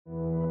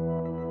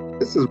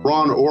This is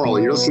Ron Orrell,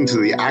 and you're listening to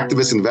the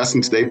Activist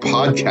Investing Today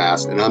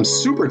podcast. And I'm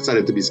super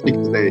excited to be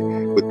speaking today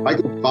with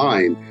Michael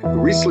Fein, who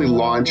recently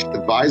launched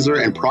advisor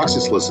and proxy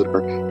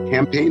solicitor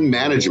Campaign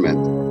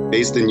Management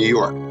based in New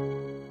York.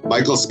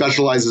 Michael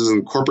specializes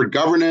in corporate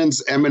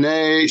governance,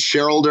 M&A,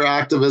 shareholder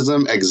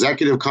activism,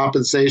 executive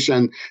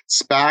compensation,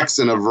 SPACs,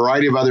 and a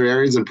variety of other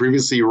areas, and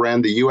previously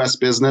ran the U.S.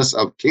 business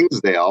of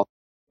Kingsdale,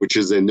 which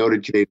is a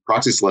noted Canadian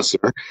proxy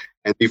solicitor.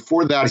 And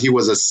before that, he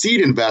was a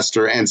seed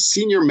investor and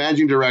senior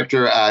managing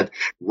director at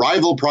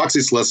rival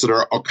proxy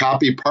solicitor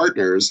Okapi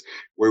Partners,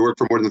 where he worked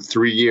for more than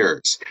 3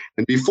 years.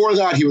 And before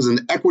that, he was an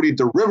equity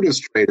derivatives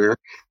trader.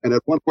 And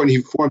at one point,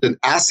 he formed an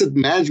asset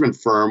management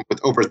firm with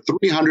over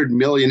 $300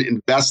 million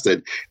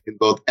invested in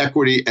both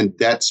equity and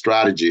debt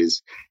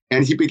strategies.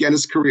 And he began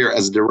his career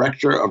as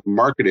director of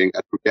marketing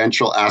at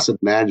Prudential Asset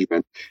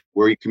Management,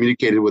 where he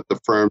communicated with the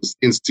firm's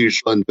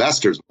institutional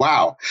investors.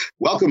 Wow.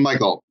 Welcome,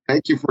 Michael.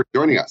 Thank you for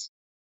joining us.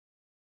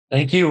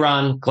 Thank you,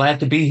 Ron.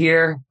 Glad to be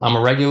here. I'm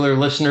a regular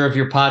listener of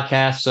your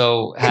podcast,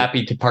 so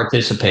happy to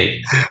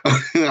participate.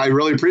 I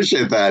really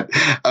appreciate that.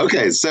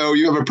 Okay, so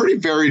you have a pretty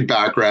varied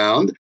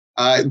background.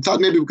 I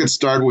thought maybe we could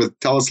start with,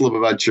 tell us a little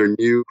bit about your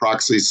new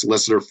proxy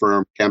solicitor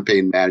firm,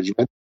 Campaign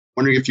Management.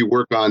 Wondering if you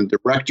work on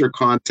director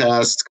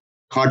contests,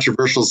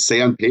 controversial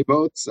say-on-pay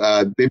votes.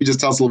 Maybe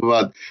just tell us a little bit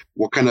about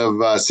what kind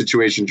of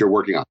situations you're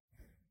working on.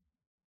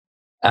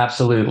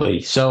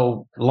 Absolutely.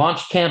 So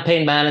launched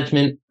Campaign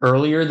Management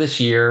earlier this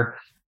year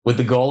with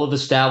the goal of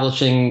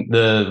establishing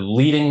the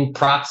leading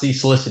proxy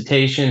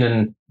solicitation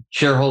and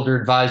shareholder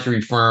advisory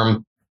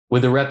firm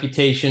with a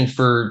reputation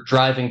for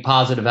driving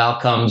positive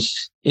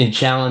outcomes in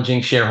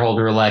challenging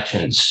shareholder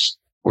elections.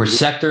 We're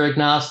sector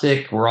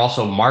agnostic. We're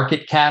also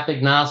market cap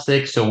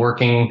agnostic. So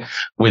working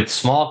with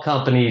small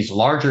companies,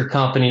 larger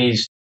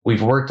companies,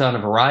 we've worked on a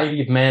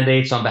variety of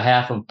mandates on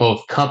behalf of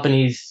both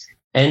companies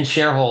and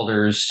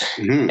shareholders.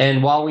 Mm-hmm.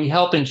 And while we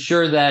help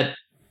ensure that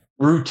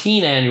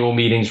routine annual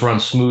meetings run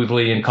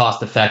smoothly and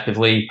cost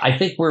effectively, I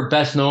think we're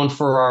best known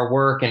for our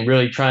work and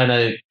really trying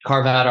to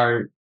carve out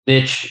our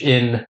niche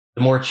in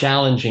the more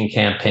challenging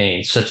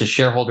campaigns, such as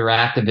shareholder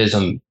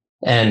activism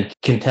and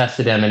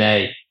contested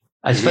M&A.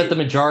 I spent the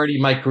majority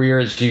of my career,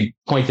 as you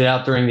pointed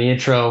out during the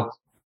intro,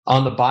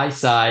 on the buy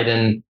side,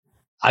 and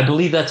I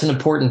believe that's an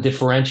important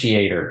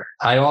differentiator.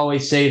 I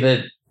always say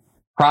that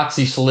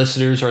proxy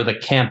solicitors are the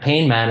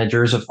campaign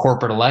managers of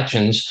corporate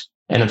elections,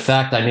 and in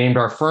fact, I named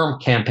our firm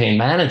Campaign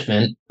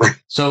Management.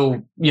 So,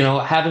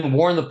 having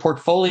worn the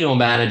portfolio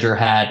manager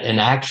hat and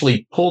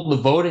actually pulled the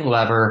voting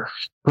lever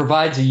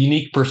provides a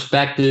unique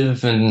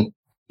perspective and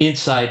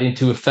insight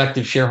into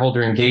effective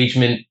shareholder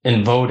engagement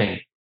and voting.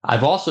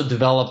 I've also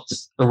developed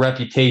a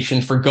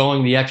reputation for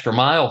going the extra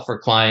mile for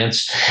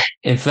clients.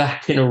 In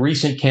fact, in a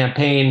recent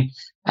campaign,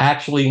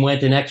 actually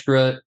went an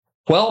extra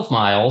 12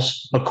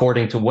 miles,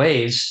 according to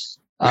Waze.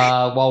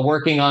 While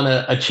working on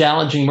a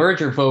challenging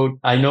merger vote,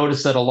 I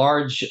noticed that a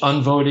large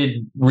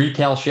unvoted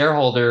retail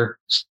shareholder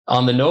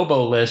on the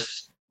no-vote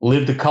list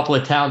lived a couple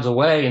of towns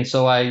away. And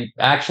so I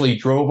actually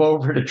drove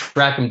over to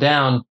track him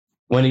down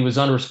when he was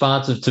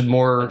unresponsive to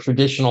more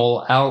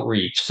traditional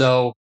outreach.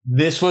 So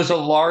this was a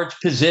large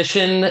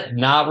position,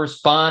 not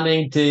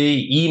responding to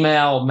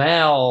email,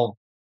 mail,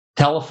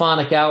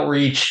 telephonic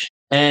outreach.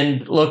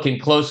 And look, in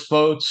close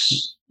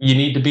votes, you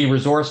need to be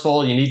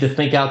resourceful. You need to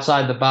think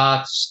outside the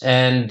box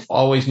and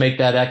always make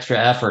that extra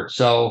effort.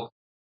 So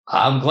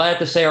I'm glad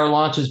to say our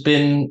launch has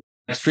been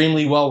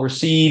extremely well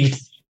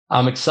received.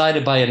 I'm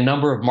excited by a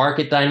number of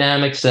market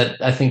dynamics that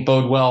I think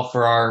bode well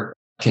for our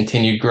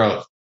continued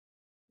growth.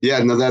 Yeah,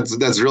 no,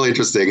 that's really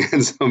interesting.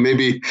 And so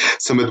maybe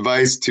some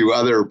advice to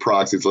other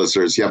proxy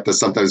solicitors. You have to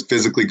sometimes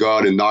physically go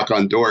out and knock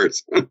on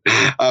doors.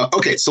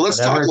 Okay, so let's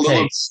talk a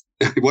little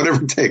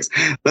whatever it takes.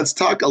 Let's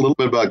talk a little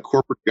bit about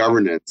corporate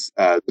governance,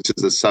 which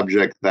is a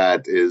subject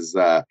that is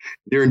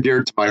near and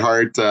dear to my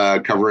heart,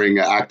 covering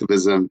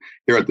activism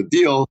here at The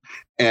Deal.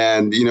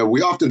 And,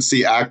 we often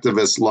see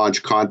activists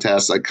launch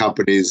contests at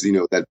companies,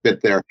 that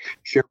fit their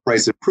share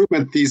price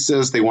improvement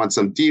thesis. They want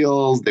some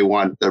deals. They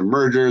want their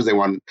mergers. They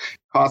want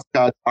cost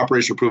cuts,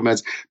 operational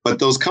improvements. But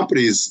those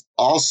companies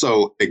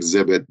also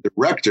exhibit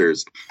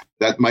directors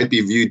that might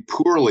be viewed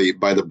poorly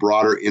by the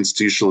broader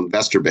institutional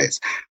investor base.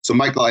 So,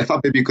 Michael, I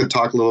thought maybe you could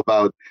talk a little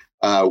about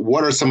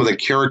what are some of the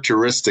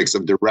characteristics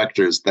of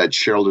directors that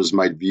shareholders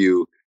might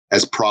view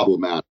as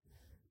problematic?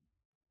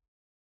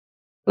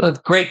 Well,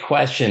 great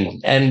question.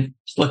 And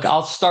look,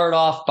 I'll start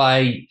off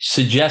by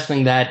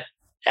suggesting that,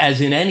 as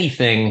in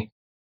anything,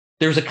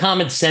 there's a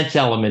common sense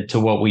element to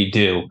what we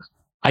do.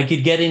 I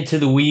could get into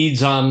the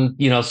weeds on,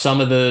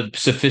 some of the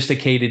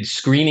sophisticated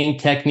screening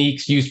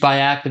techniques used by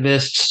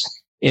activists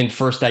in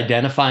first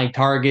identifying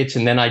targets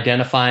and then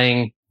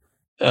identifying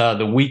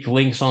the weak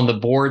links on the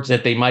boards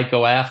that they might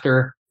go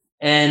after.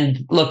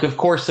 And look, of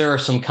course, there are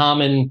some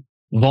common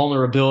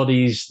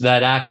vulnerabilities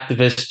that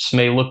activists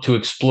may look to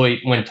exploit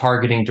when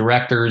targeting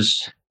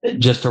directors.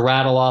 Just to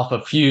rattle off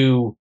a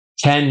few: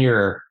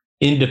 tenure,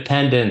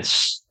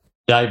 independence,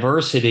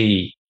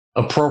 diversity,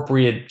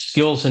 appropriate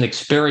skills and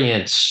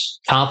experience,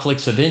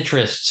 conflicts of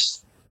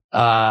interests,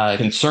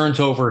 concerns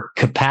over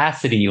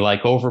capacity,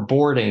 like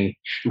overboarding,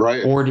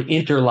 Right. board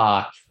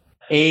interlock,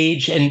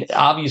 age, and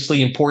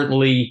obviously,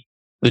 importantly,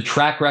 the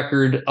track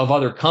record of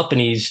other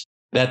companies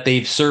that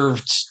they've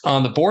served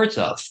on the boards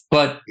of.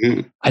 But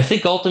I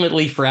think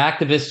ultimately for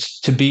activists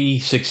to be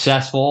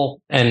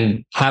successful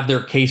and have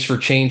their case for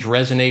change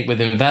resonate with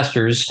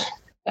investors,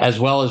 as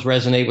well as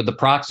resonate with the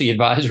proxy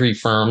advisory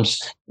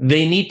firms,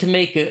 they need to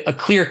make a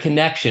clear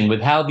connection with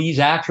how these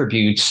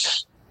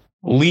attributes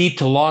lead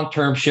to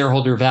long-term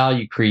shareholder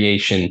value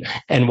creation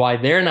and why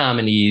their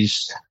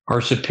nominees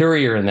are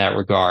superior in that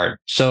regard.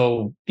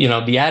 So,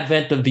 the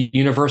advent of the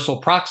universal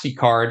proxy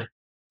card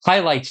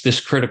highlights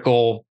this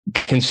critical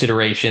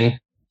consideration,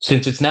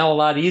 since it's now a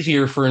lot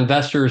easier for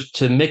investors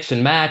to mix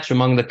and match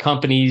among the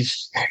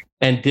companies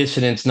and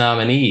dissidents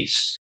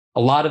nominees. A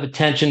lot of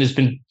attention has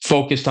been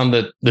focused on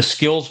the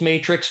skills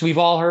matrix we've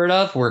all heard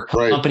of, where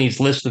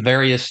companies list the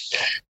various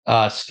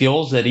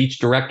skills that each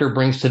director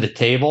brings to the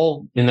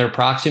table in their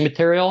proxy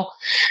material.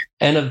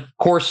 And of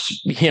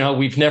course,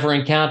 we've never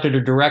encountered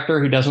a director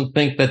who doesn't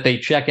think that they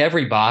check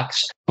every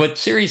box. But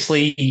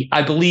seriously,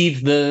 I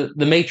believe the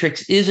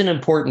matrix is an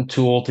important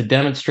tool to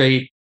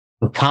demonstrate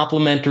a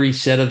complementary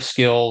set of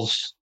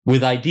skills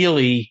with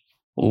ideally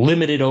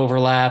limited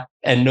overlap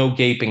and no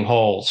gaping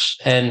holes.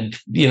 And,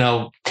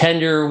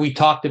 tenure, we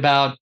talked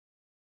about,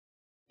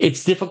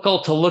 it's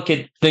difficult to look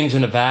at things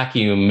in a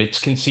vacuum. It's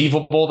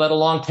conceivable that a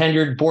long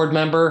tenured board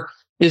member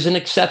is an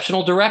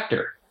exceptional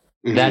director.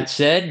 Mm-hmm. That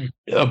said,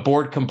 a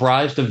board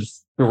comprised of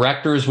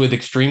directors with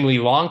extremely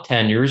long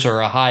tenures or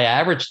a high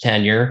average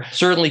tenure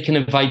certainly can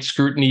invite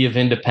scrutiny of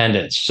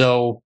independence.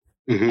 So,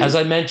 as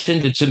I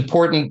mentioned, it's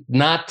important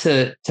not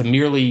to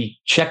merely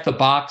check the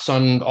box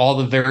on all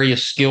the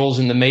various skills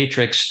in the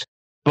matrix,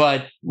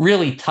 but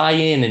really tie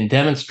in and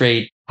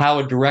demonstrate how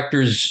a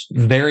director's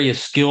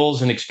various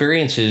skills and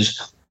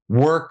experiences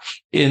work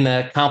in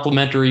a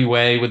complementary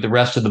way with the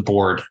rest of the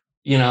board.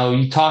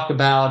 You talk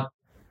about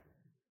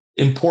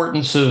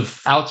importance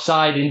of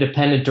outside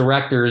independent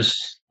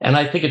directors, and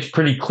I think it's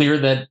pretty clear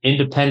that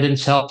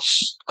independence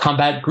helps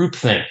combat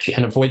groupthink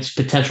and avoids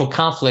potential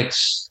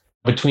conflicts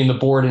between the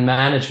board and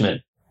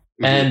management.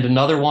 And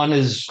another one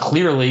is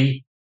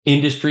clearly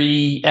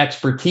industry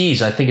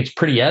expertise. I think it's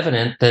pretty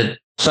evident that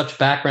such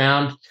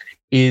background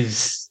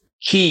is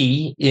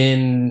key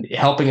in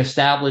helping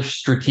establish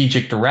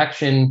strategic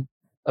direction,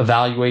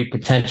 evaluate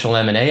potential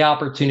M&A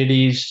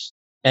opportunities,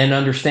 and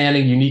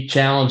understanding unique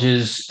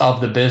challenges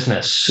of the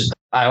business.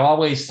 I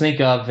always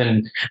think of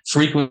and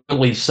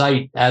frequently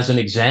cite as an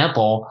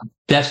example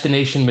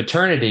Destination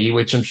Maternity,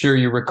 which I'm sure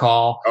you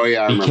recall,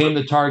 became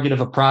the target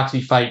of a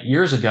proxy fight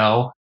years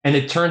ago. And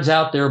it turns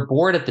out their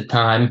board at the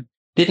time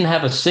didn't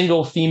have a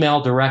single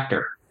female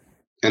director.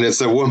 And it's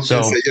a woman, it's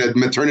a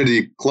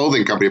maternity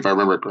clothing company, if I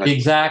remember correctly.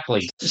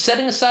 Exactly.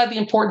 Setting aside the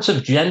importance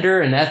of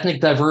gender and ethnic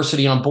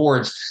diversity on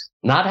boards,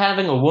 not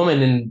having a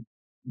woman in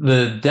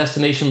the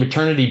Destination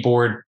Maternity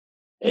board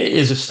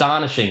is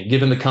astonishing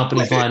given the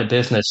company's line of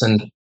business.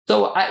 And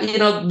so,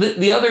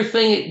 the other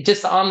thing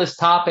just on this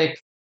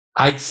topic,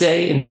 I'd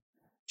say,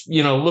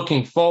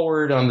 looking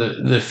forward on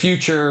the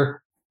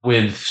future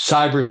with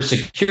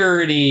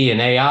cybersecurity and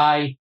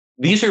AI,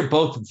 these are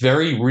both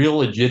very real,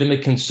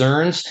 legitimate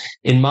concerns.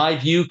 In my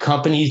view,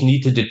 companies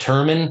need to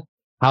determine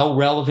how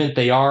relevant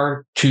they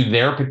are to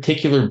their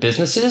particular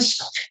businesses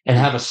and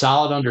have a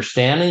solid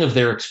understanding of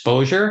their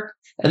exposure.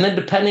 And then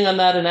depending on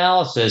that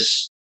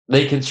analysis,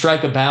 they can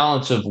strike a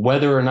balance of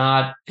whether or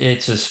not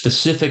it's a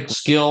specific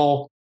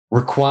skill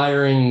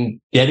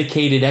requiring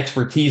dedicated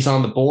expertise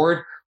on the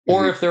board,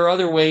 or if there are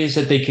other ways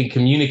that they can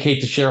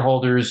communicate to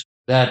shareholders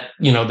that,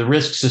 the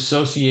risks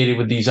associated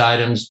with these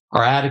items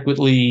are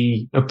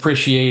adequately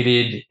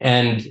appreciated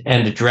and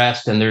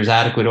addressed, and there's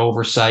adequate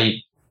oversight.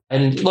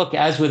 And look,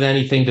 as with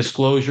anything,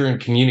 disclosure and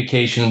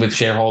communication with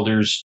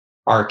shareholders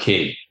are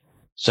key.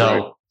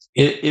 So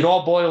it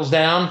all boils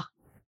down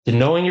to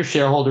knowing your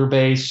shareholder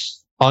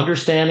base,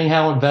 understanding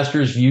how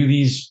investors view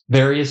these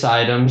various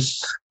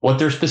items, what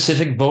their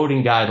specific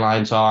voting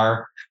guidelines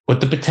are, what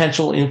the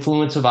potential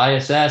influence of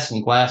ISS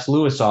and Glass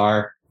Lewis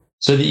are,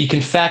 so that you can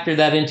factor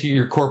that into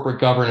your corporate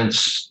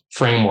governance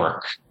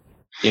framework.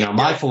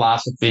 My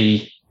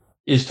philosophy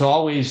is to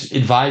always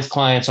advise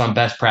clients on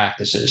best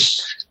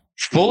practices,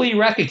 fully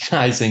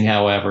recognizing,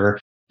 however,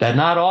 that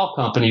not all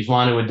companies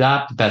want to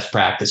adopt best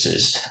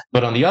practices.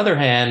 But on the other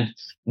hand,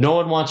 no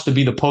one wants to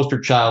be the poster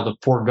child of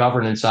poor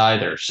governance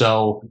either.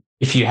 So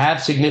if you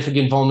have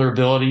significant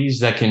vulnerabilities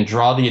that can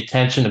draw the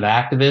attention of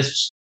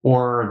activists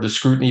or the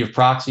scrutiny of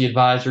proxy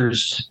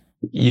advisors,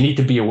 you need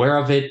to be aware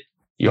of it.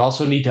 You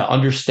also need to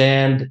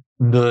understand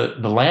the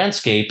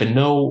landscape and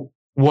know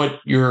what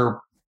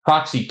your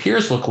proxy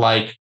peers look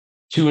like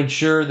to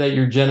ensure that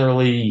you're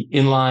generally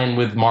in line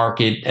with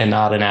market and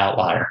not an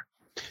outlier.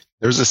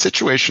 There's a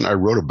situation I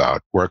wrote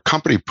about where a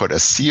company put a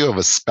CEO of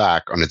a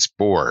SPAC on its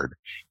board,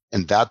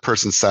 and that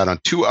person sat on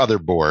two other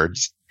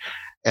boards.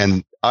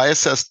 And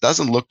ISS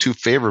doesn't look too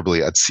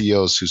favorably at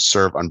CEOs who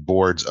serve on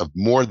boards of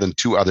more than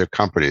two other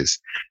companies.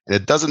 And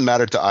it doesn't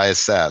matter to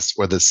ISS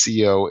whether the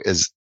CEO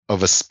is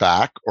of a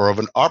SPAC or of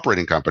an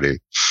operating company.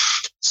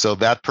 So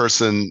that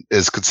person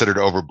is considered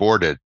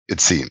overboarded,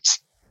 it seems.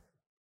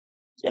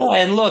 Yeah,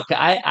 and look,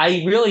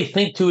 I really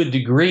think to a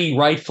degree,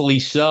 rightfully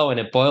so, and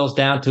it boils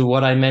down to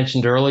what I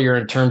mentioned earlier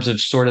in terms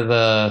of sort of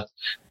the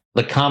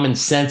common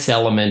sense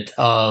element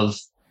of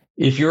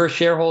if you're a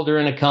shareholder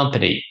in a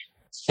company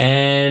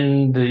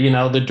and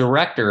the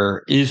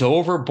director is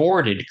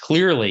overboarded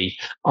clearly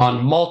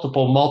on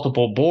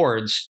multiple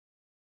boards,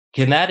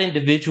 can that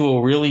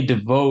individual really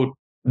devote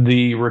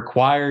the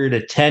required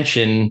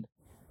attention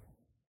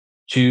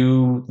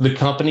to the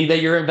company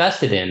that you're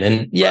invested in?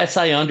 And yes,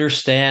 I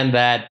understand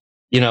that,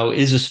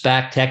 is a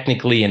SPAC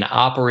technically an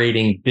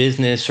operating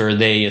business, or are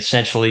they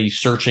essentially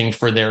searching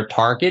for their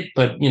target?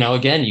 But,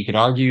 again, you could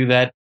argue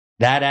that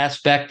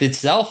aspect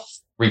itself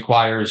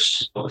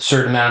requires a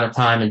certain amount of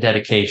time and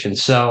dedication.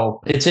 So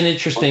it's an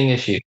interesting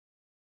issue.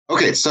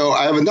 Okay, so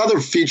I have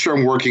another feature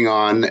I'm working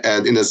on.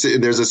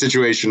 There's a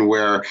situation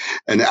where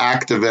an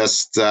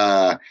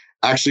activist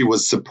actually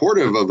was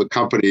supportive of the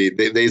company.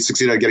 They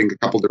succeeded at getting a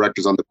couple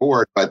directors on the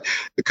board, but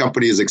the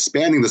company is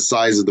expanding the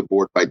size of the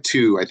board by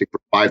 2, I think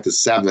from 5 to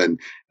 7.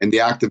 And the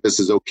activist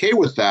is okay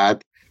with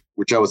that,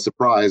 which I was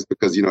surprised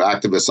because,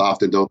 activists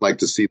often don't like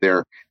to see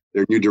their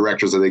new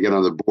directors that they get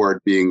on the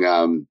board being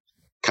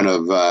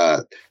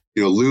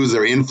lose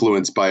their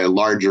influence by a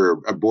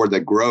board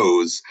that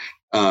grows.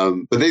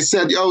 But they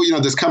said,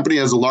 this company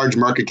has a large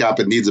market cap.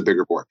 It needs a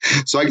bigger board.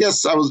 So I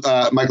guess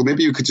Michael,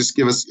 maybe you could just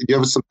give us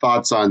some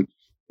thoughts on,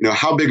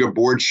 how big a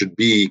board should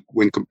be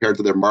when compared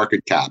to their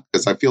market cap,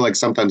 because I feel like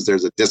sometimes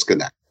there's a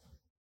disconnect.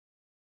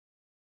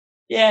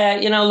 Yeah,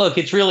 look,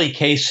 it's really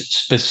case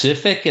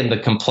specific, and the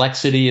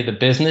complexity of the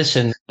business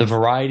and the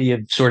variety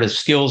of sort of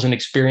skills and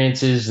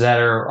experiences that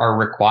are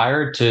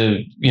required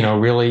to,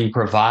 really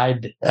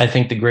provide, I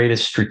think, the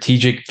greatest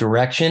strategic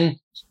direction.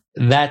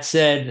 That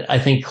said, I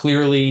think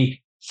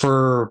clearly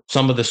for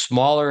some of the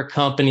smaller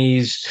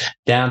companies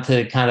down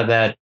to kind of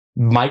that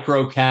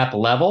micro cap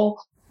level,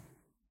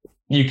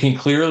 you can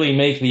clearly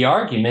make the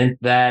argument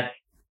that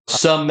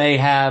some may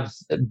have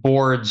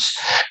boards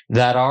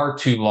that are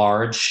too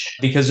large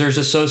because there's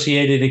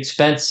associated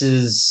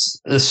expenses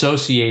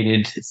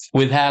associated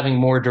with having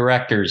more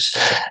directors.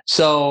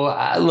 So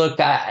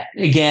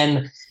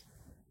again,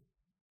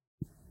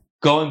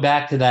 going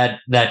back to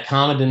that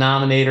common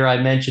denominator I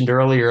mentioned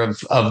earlier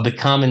of the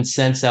common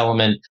sense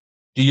element,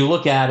 do you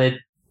look at it?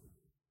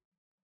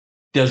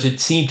 Does it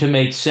seem to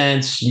make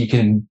sense? You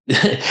can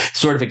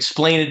sort of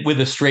explain it with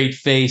a straight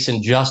face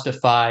and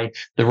justify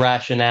the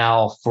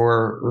rationale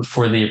for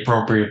the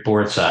appropriate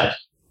board size.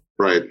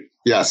 Right.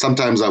 Yeah.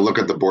 Sometimes I look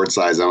at the board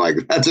size and I'm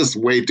like, that's just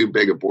way too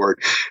big a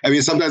board. I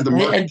mean, sometimes the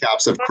market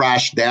caps have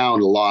crashed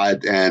down a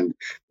lot, and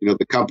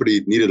the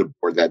company needed a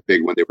board that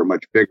big when they were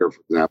much bigger,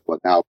 for example.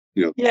 And now,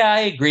 Yeah, I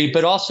agree.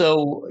 But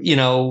also,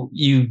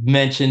 you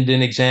mentioned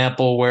an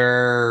example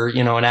where,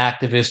 an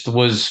activist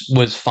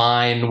was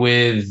fine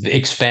with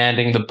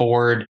expanding the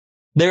board.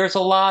 There's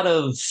a lot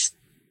of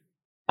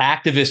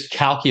activist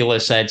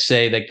calculus, I'd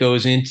say, that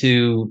goes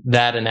into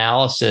that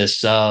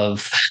analysis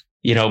of,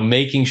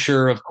 making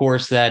sure, of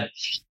course, that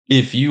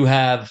if you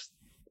have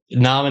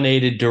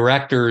nominated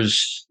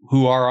directors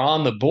who are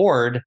on the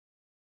board,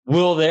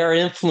 will their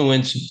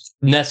influence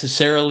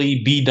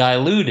necessarily be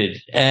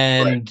diluted?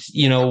 And,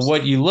 right.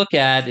 What you look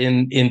at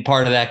in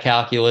part of that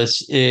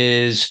calculus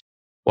is,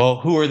 well,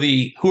 who are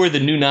the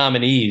new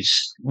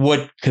nominees?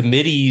 What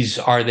committees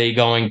are they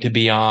going to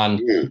be on?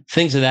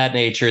 Things of that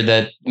nature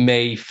that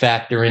may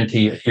factor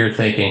into your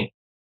thinking.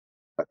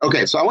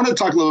 Okay, so I want to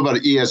talk a little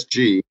about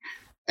ESG.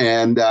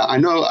 And I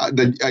know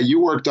that you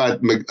worked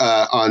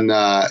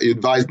you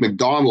advised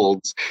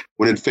McDonald's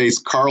when it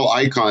faced Carl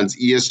Icahn's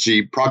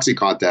ESG proxy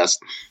contest,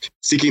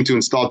 seeking to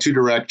install 2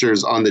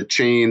 directors on the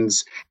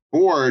chain's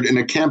board in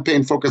a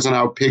campaign focused on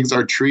how pigs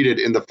are treated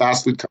in the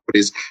fast food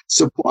company's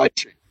supply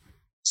chain.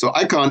 So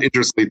Icahn,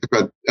 interestingly,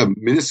 took a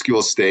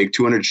minuscule stake,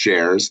 200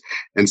 shares,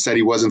 and said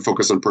he wasn't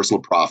focused on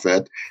personal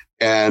profit.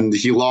 And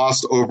he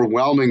lost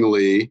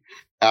overwhelmingly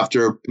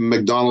after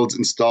McDonald's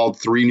installed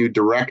 3 new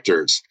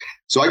directors.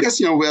 So I guess,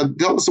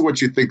 tell us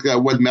what you think,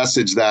 what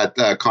message that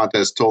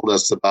contest told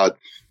us about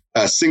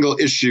single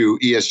issue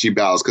ESG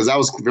battles, because that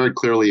was very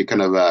clearly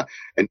kind of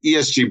an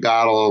ESG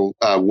battle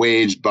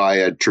waged by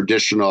a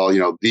traditional,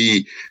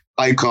 the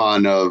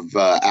icon of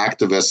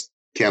activist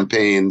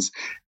campaigns.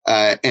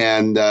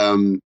 And I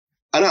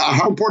don't know,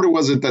 how important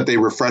was it that they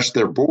refreshed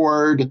their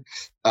board?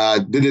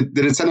 Did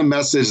it send a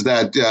message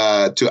that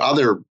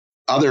to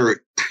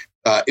other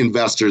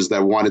investors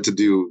that wanted to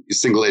do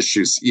single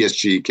issues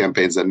ESG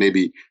campaigns that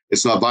maybe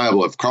it's not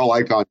viable? If Carl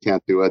Icahn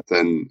can't do it,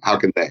 then how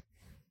can they?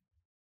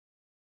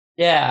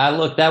 Yeah,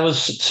 look, that was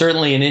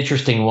certainly an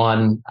interesting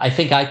one. I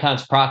think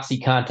Icahn's proxy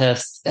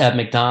contest at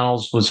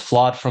McDonald's was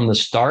flawed from the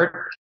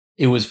start.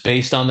 It was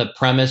based on the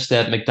premise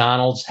that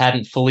McDonald's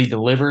hadn't fully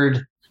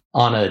delivered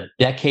on a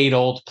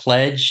decade-old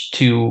pledge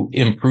to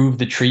improve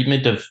the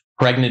treatment of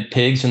pregnant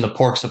pigs in the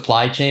pork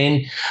supply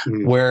chain,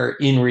 where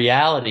in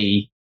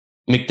reality,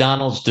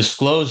 McDonald's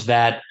disclosed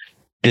that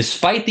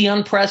despite the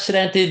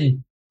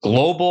unprecedented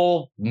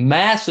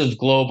massive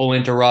global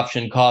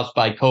interruption caused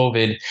by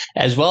COVID,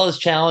 as well as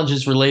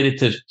challenges related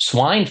to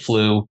swine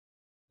flu,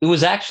 it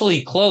was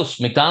actually close.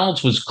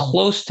 McDonald's was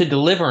close to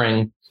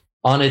delivering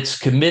on its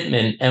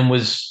commitment and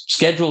was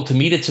scheduled to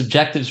meet its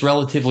objectives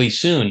relatively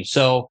soon.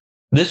 So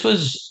this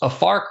was a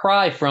far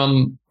cry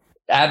from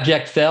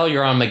abject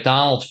failure on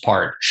McDonald's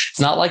part. It's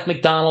not like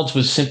McDonald's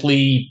was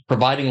simply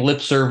providing lip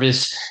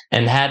service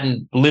and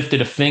hadn't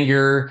lifted a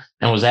finger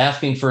and was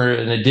asking for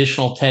an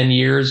additional 10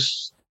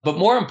 years. But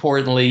more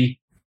importantly,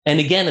 and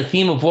again, a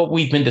theme of what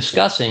we've been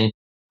discussing,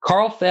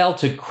 Carl failed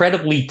to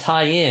credibly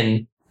tie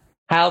in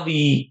how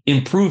the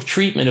improved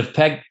treatment of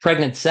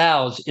pregnant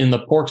sows in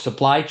the pork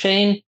supply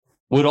chain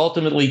would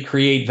ultimately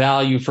create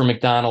value for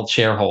McDonald's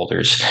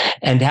shareholders,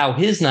 and how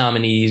his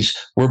nominees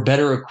were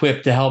better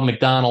equipped to help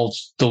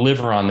McDonald's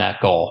deliver on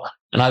that goal.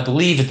 And I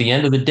believe at the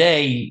end of the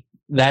day,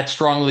 that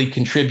strongly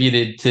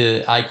contributed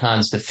to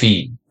Icahn's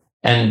defeat.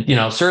 And,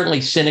 certainly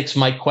cynics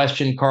might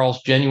question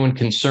Carl's genuine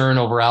concern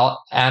over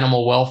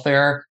animal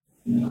welfare.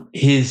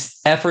 His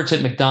efforts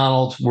at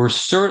McDonald's were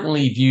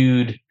certainly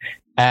viewed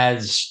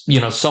as,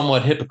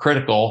 somewhat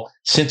hypocritical,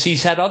 since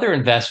he's had other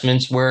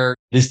investments where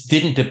this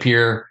didn't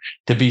appear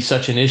to be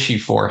such an issue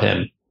for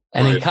him.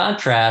 And in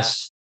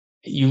contrast,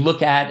 you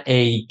look at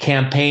a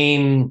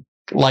campaign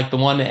like the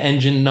one that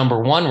engine number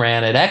one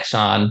ran at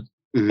Exxon,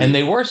 and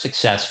they were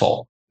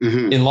successful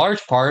in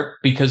large part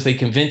because they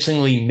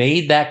convincingly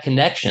made that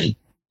connection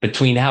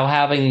between how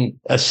having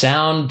a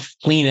sound,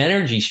 clean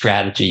energy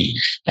strategy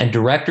and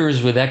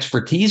directors with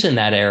expertise in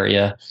that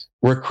area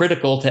were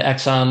critical to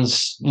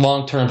Exxon's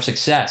long-term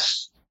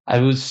success.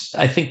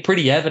 I think,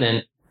 pretty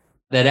evident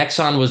that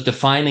Exxon was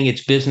defining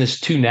its business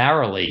too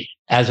narrowly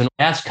as an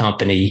gas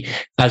company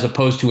as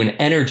opposed to an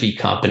energy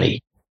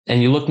company.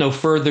 And you look no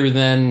further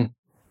than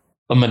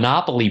a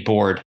monopoly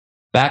board.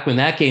 Back when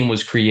that game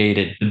was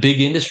created, the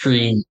big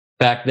industry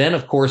back then,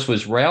 of course,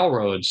 was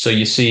railroads. So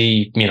you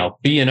see,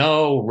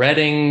 B&O,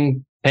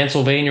 Reading,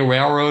 Pennsylvania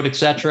Railroad,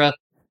 etc.,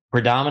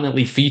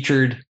 predominantly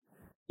featured.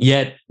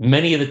 Yet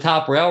many of the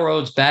top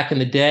railroads back in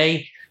the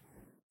day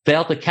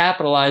failed to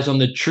capitalize on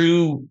the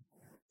true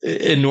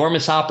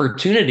enormous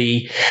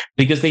opportunity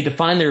because they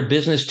defined their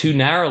business too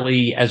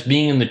narrowly as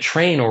being in the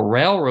train or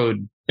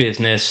railroad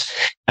business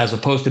as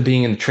opposed to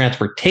being in the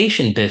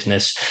transportation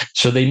business.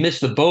 So they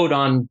missed the boat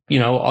on,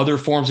 other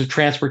forms of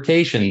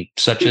transportation,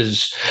 such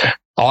as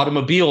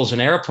automobiles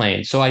and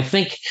airplanes. So I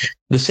think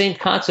the same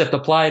concept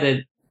applied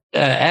at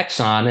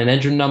Exxon, and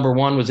engine number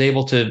one was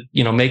able to,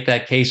 make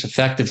that case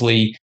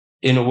effectively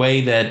in a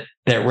way that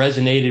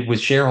resonated with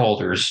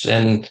shareholders.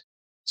 And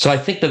so I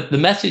think the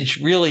message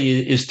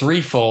really is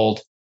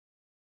threefold.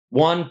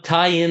 One,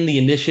 tie in the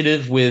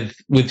initiative with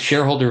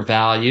shareholder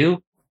value.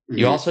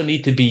 You also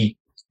need to be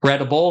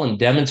credible and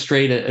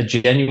demonstrate a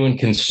genuine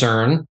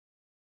concern.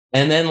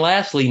 And then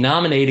lastly,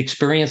 nominate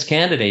experienced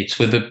candidates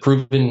with a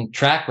proven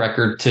track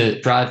record to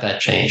drive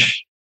that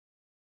change.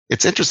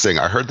 It's interesting.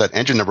 I heard that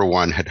engine number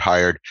one had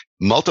hired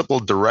multiple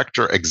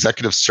director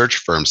executive search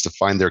firms to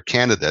find their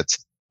candidates,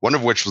 one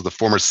of which was the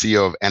former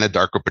CEO of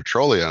Anadarko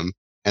Petroleum,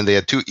 and they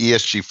had two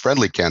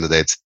ESG-friendly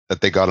candidates that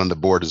they got on the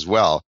board as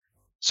well.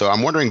 So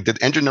I'm wondering,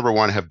 did engine number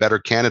one have better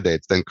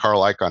candidates than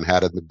Carl Icahn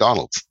had at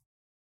McDonald's?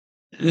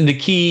 The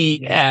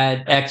key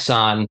at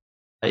Exxon,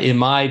 in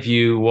my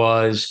view,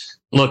 was,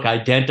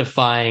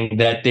 identifying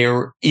that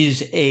there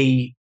is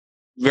a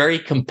very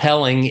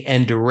compelling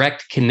and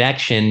direct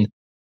connection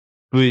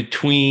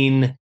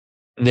between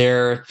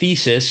their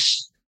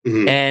thesis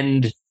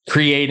and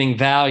creating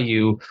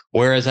value,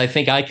 whereas I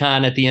think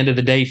Icahn at the end of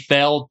the day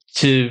failed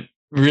to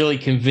really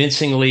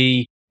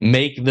convincingly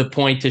make the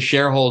point to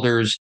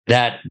shareholders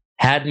that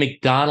had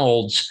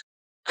McDonald's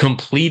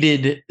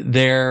completed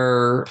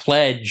their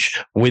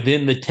pledge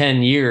within the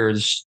 10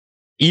 years,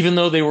 even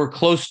though they were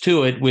close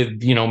to it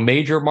with,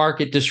 major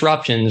market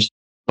disruptions,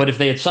 but if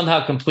they had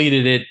somehow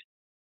completed it,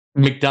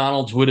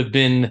 McDonald's would have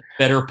been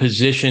better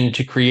positioned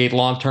to create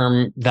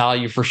long-term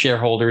value for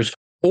shareholders,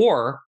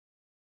 or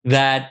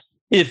that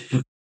if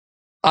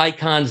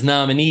Icahn's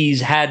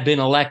nominees had been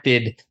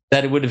elected,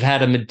 that it would have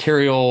had a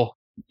material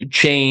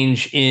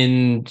change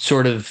in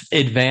sort of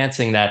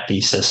advancing that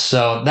thesis.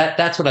 So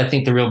that's what I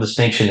think the real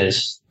distinction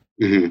is.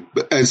 And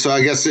so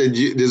I guess,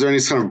 is there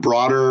any kind of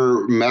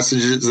broader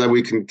messages that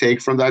we can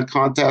take from that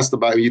contest?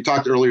 About, you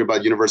talked earlier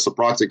about universal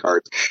proxy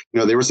cards.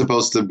 They were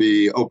supposed to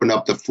be open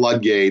up the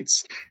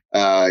floodgates.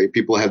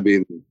 People have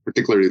been,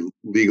 particularly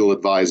legal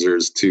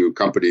advisors to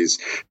companies,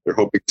 they're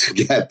hoping to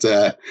get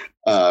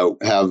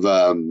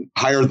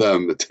hire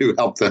them to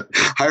help them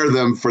hire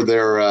them for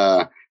their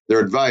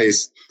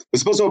advice. They're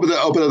supposed to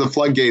open up the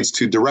floodgates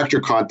to director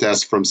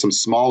contests from some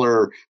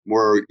smaller,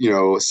 more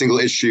single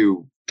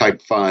issue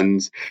type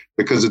funds,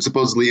 because it's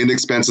supposedly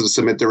inexpensive to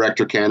submit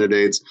director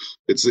candidates.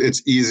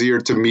 It's easier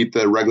to meet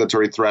the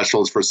regulatory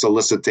thresholds for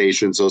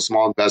solicitation. So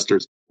small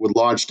investors would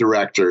launch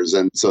directors.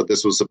 And so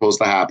this was supposed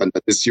to happen,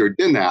 but this year it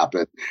didn't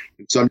happen.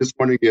 And so I'm just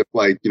wondering if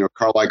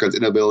Carl Icahn's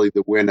inability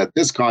to win at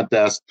this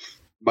contest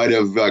might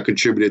have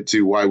contributed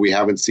to why we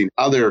haven't seen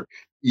other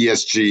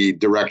ESG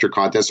director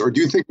contests, or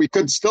do you think we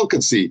still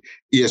could see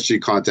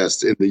ESG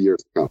contests in the years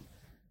to come?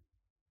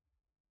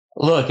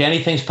 Look,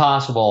 anything's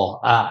possible.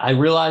 I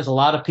realize a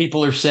lot of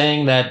people are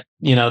saying that,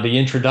 the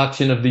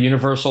introduction of the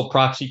universal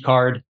proxy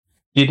card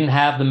didn't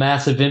have the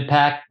massive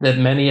impact that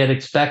many had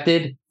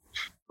expected,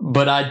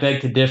 but I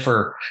beg to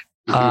differ.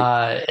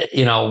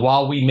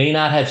 While we may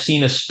not have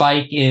seen a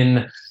spike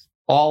in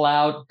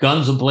all-out,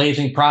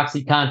 guns-a-blazing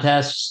proxy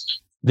contests,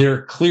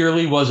 there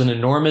clearly was an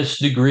enormous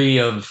degree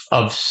of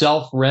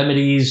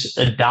self-remedies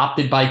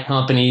adopted by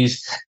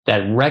companies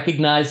that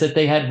recognized that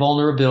they had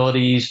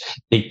vulnerabilities.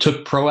 They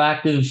took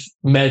proactive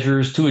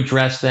measures to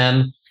address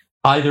them,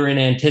 either in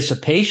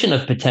anticipation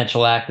of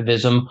potential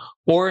activism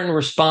or in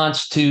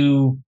response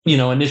to,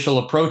 initial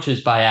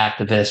approaches by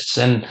activists.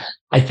 And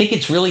I think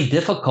it's really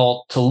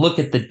difficult to look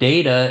at the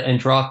data and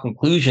draw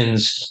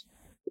conclusions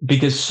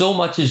because so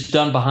much is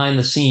done behind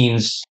the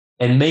scenes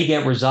and may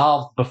get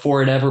resolved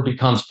before it ever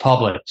becomes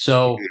public.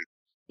 So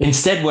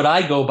instead, what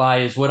I go by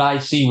is what I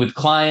see with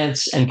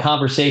clients and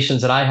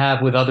conversations that I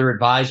have with other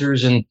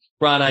advisors. And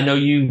Ron, I know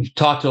you've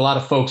talked to a lot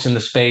of folks in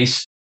the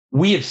space.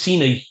 We have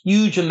seen a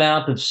huge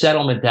amount of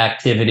settlement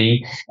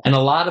activity, and a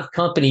lot of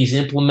companies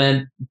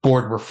implement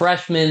board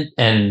refreshment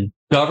and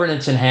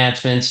governance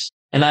enhancements.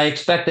 And I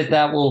expect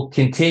that will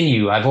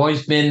continue. I've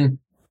always been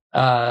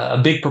a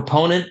big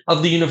proponent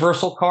of the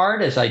universal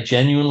card, as I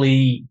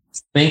genuinely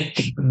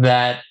think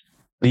that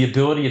the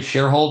ability of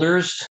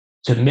shareholders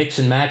to mix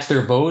and match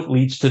their vote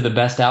leads to the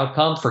best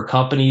outcome for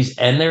companies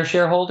and their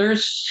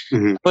shareholders.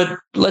 Mm-hmm. But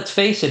let's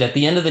face it, at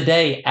the end of the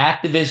day,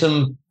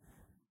 activism,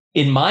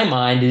 in my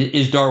mind,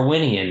 is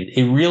Darwinian.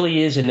 It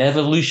really is an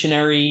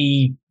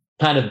evolutionary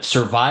kind of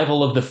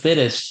survival of the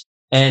fittest.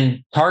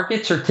 And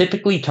targets are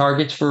typically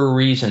targets for a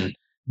reason.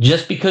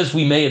 Just because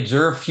we may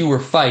observe fewer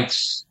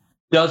fights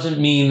doesn't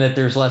mean that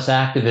there's less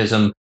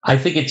activism. I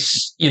think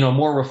it's,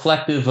 more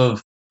reflective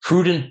of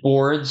prudent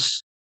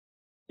boards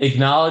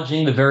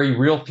acknowledging the very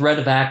real threat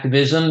of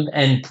activism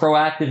and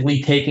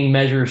proactively taking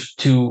measures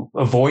to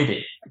avoid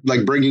it.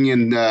 Like bringing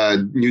in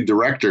new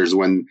directors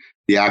when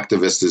the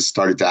activist has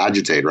started to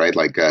agitate, right?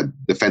 Like a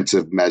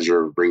defensive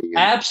measure of bringing in.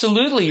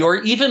 Absolutely. Or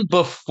even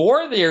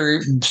before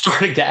they're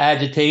starting to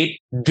agitate,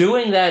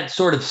 doing that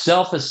sort of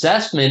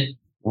self-assessment,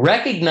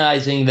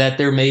 recognizing that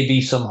there may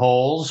be some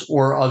holes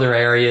or other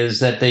areas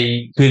that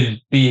they could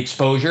be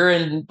exposure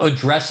and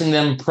addressing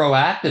them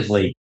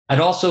proactively. I'd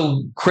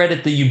also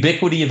credit the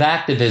ubiquity of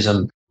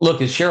activism.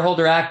 Look, as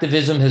shareholder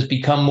activism has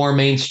become more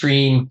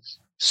mainstream,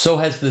 so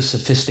has the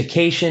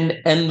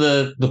sophistication and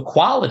the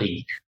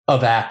quality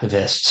of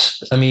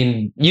activists. I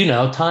mean,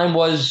 time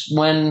was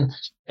when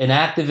an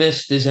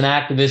activist is an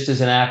activist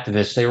is an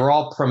activist. They were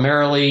all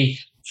primarily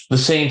the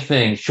same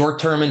thing,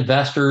 short-term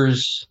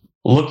investors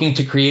looking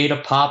to create a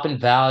pop in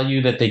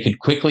value that they could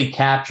quickly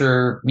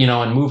capture,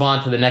 and move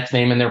on to the next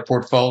name in their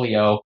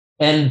portfolio.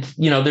 And,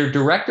 their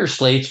director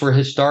slates were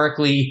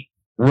historically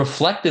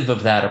reflective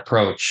of that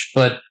approach.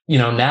 But,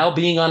 now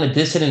being on a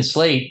dissident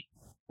slate,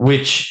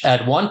 which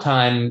at one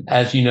time,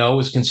 as you know,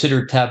 was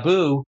considered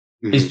taboo,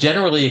 is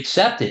generally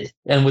accepted.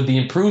 And with the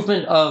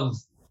improvement of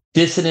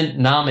dissident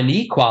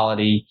nominee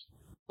quality,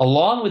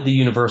 along with the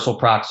universal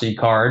proxy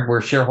card,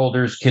 where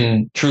shareholders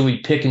can truly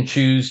pick and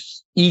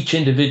choose each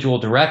individual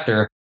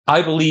director,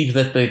 I believe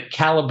that the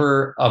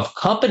caliber of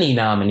company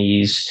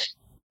nominees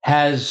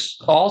has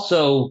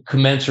also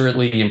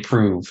commensurately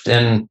improved.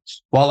 And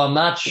while I'm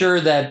not sure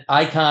that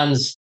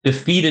Icahn's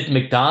defeat at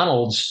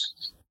McDonald's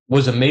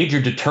was a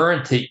major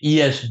deterrent to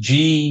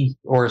ESG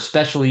or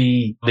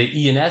especially the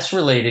E&S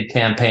related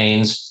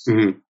campaigns,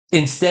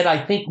 instead,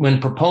 I think when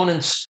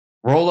proponents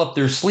roll up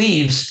their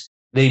sleeves,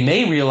 they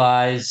may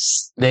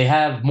realize they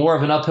have more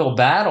of an uphill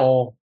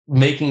battle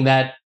making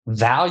that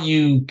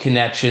value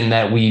connection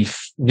that we've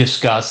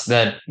discussed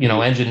that,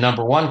 engine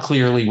number one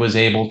clearly was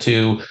able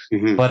to,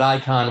 but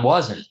Icahn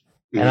wasn't.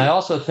 And I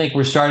also think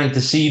we're starting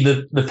to see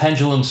the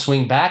pendulum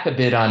swing back a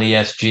bit on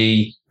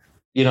ESG,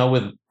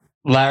 with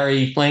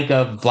Larry Flink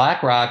of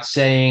BlackRock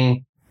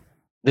saying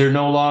they're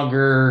no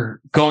longer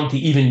going to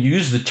even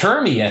use the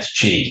term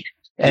ESG.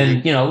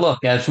 And,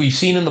 look, as we've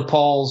seen in the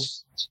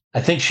polls,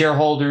 I think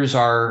shareholders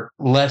are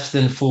less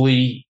than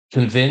fully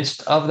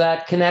convinced of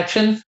that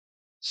connection.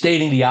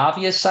 Stating the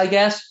obvious, I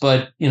guess,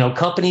 but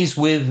companies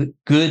with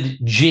good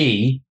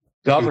G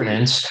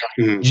governance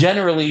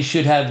generally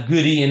should have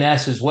good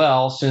E&S as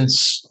well,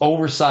 since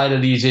oversight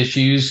of these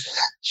issues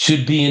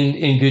should be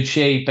in good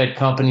shape at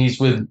companies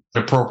with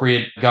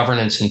appropriate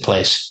governance in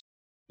place.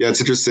 Yeah,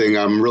 it's interesting.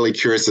 I'm really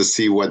curious to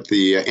see what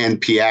the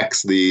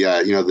NPX,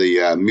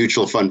 the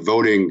mutual fund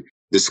voting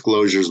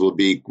disclosures will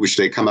be, which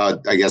they come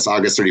out, I guess,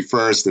 August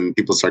 31st, and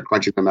people start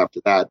crunching them after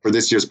that for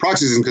this year's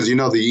proxy season, because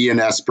the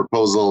E&S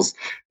proposals,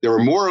 there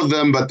were more of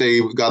them, but they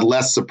got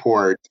less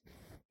support.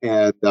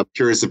 And I'm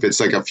curious if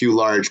it's like a few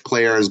large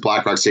players,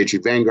 BlackRock, State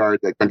Street, Vanguard,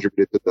 that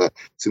contributed to the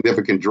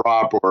significant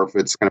drop, or if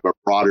it's kind of a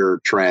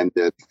broader trend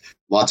that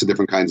lots of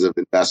different kinds of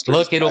investors.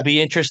 Look, it'll be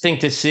interesting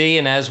to see.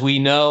 And as we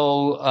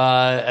know,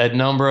 a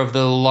number of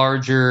the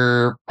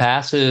larger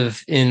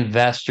passive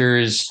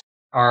investors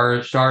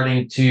are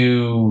starting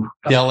to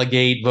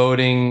delegate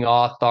voting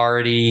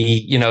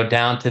authority,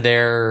 down to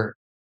their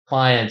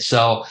clients.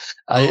 So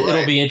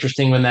it'll be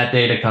interesting when that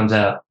data comes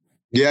out.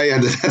 Yeah,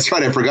 that's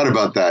right. I forgot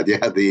about that.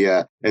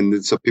 Yeah,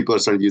 and so people are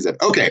starting to use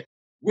that. Okay,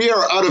 we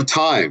are out of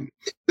time.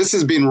 This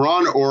has been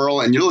Ron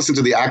Orrell, and you're listening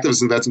to the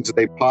Activist Investing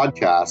Today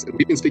podcast. And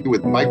we've been speaking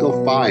with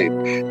Michael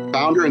Fein,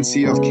 founder and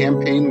CEO of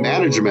Campaign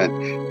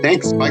Management.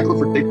 Thanks, Michael,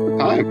 for taking the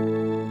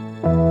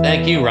time.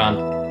 Thank you,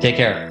 Ron. Take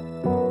care.